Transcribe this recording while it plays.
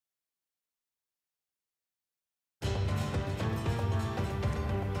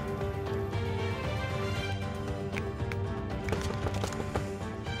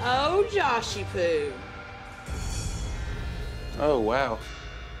Oh, Joshy Poo. Oh, wow.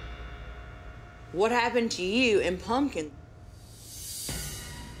 What happened to you and Pumpkin?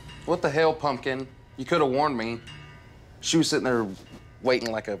 What the hell, Pumpkin? You could have warned me. She was sitting there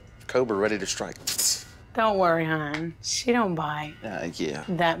waiting like a cobra ready to strike. Don't worry, hon. She don't bite. Yeah.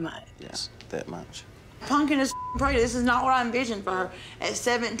 That much. Yes, that much. Pumpkin is pregnant. This is not what I envisioned for her at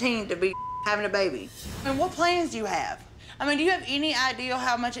 17 to be having a baby. I mean, what plans do you have? I mean, do you have any idea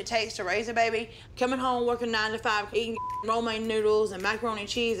how much it takes to raise a baby? Coming home, working 9 to 5, eating romaine noodles and macaroni and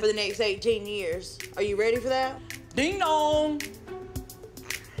cheese for the next 18 years. Are you ready for that? Ding dong!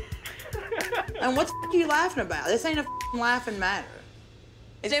 And what the f are you laughing about? This ain't a laughing matter.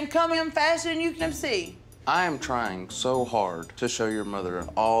 Is them coming faster than you can see? I am trying so hard to show your mother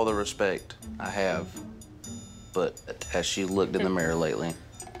all the respect I have, but has she looked in the mirror lately?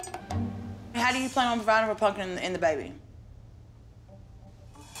 How do you plan on providing for Pumpkin and the baby?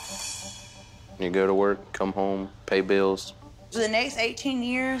 You go to work, come home, pay bills. For the next 18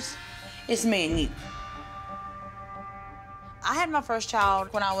 years, it's me and you. I had my first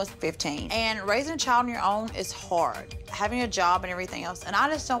child when I was 15, and raising a child on your own is hard, having a job and everything else, and I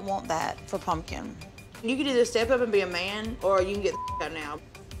just don't want that for Pumpkin. You can either step up and be a man, or you can get the out now.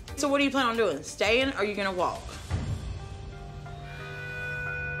 So what do you plan on doing? Staying, or are you gonna walk?